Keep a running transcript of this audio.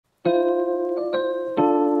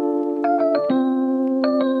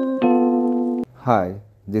Hi,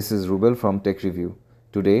 this is Rubel from Tech Review.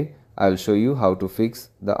 Today, I'll show you how to fix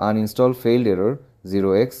the uninstall failed error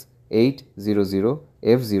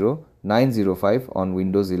 0x800f0905 on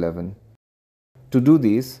Windows 11. To do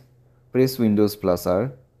this, press Windows plus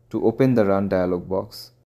R to open the Run dialog box.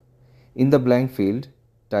 In the blank field,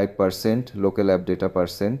 type %local app data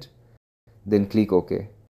 %, then click OK.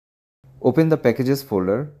 Open the Packages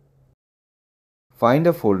folder. Find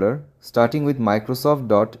a folder starting with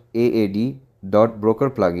Microsoft.aad.broker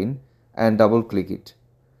plugin and double-click it.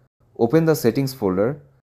 Open the Settings folder,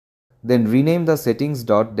 then rename the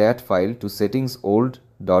settings.dat file to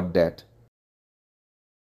settings.old.dat.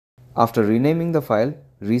 After renaming the file,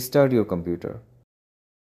 restart your computer.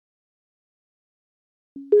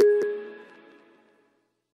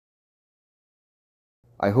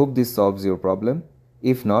 I hope this solves your problem.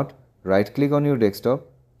 If not, right-click on your desktop,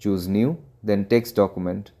 choose New, then Text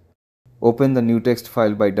Document. Open the new text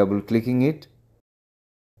file by double-clicking it.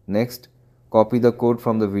 Next, copy the code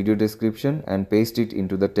from the video description and paste it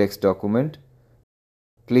into the text document.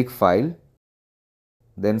 Click File,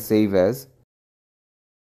 then Save As.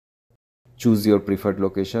 Choose your preferred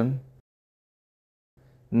location.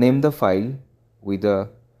 Name the file with a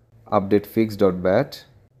updatefix.bat.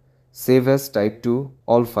 Save as type to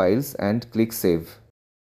All Files and click Save.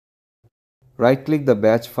 Right-click the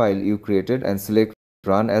batch file you created and select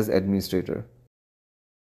Run as Administrator.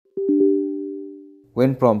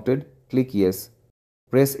 When prompted, click Yes.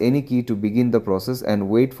 Press any key to begin the process and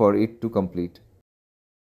wait for it to complete.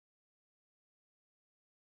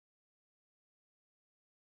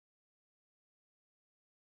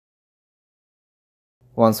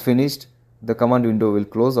 Once finished, the command window will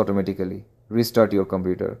close automatically. Restart your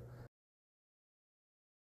computer.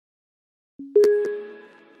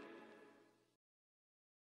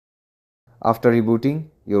 After rebooting,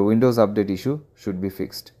 your Windows Update issue should be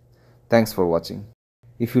fixed. Thanks for watching.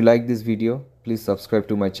 If you like this video, please subscribe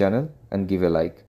to my channel and give a like.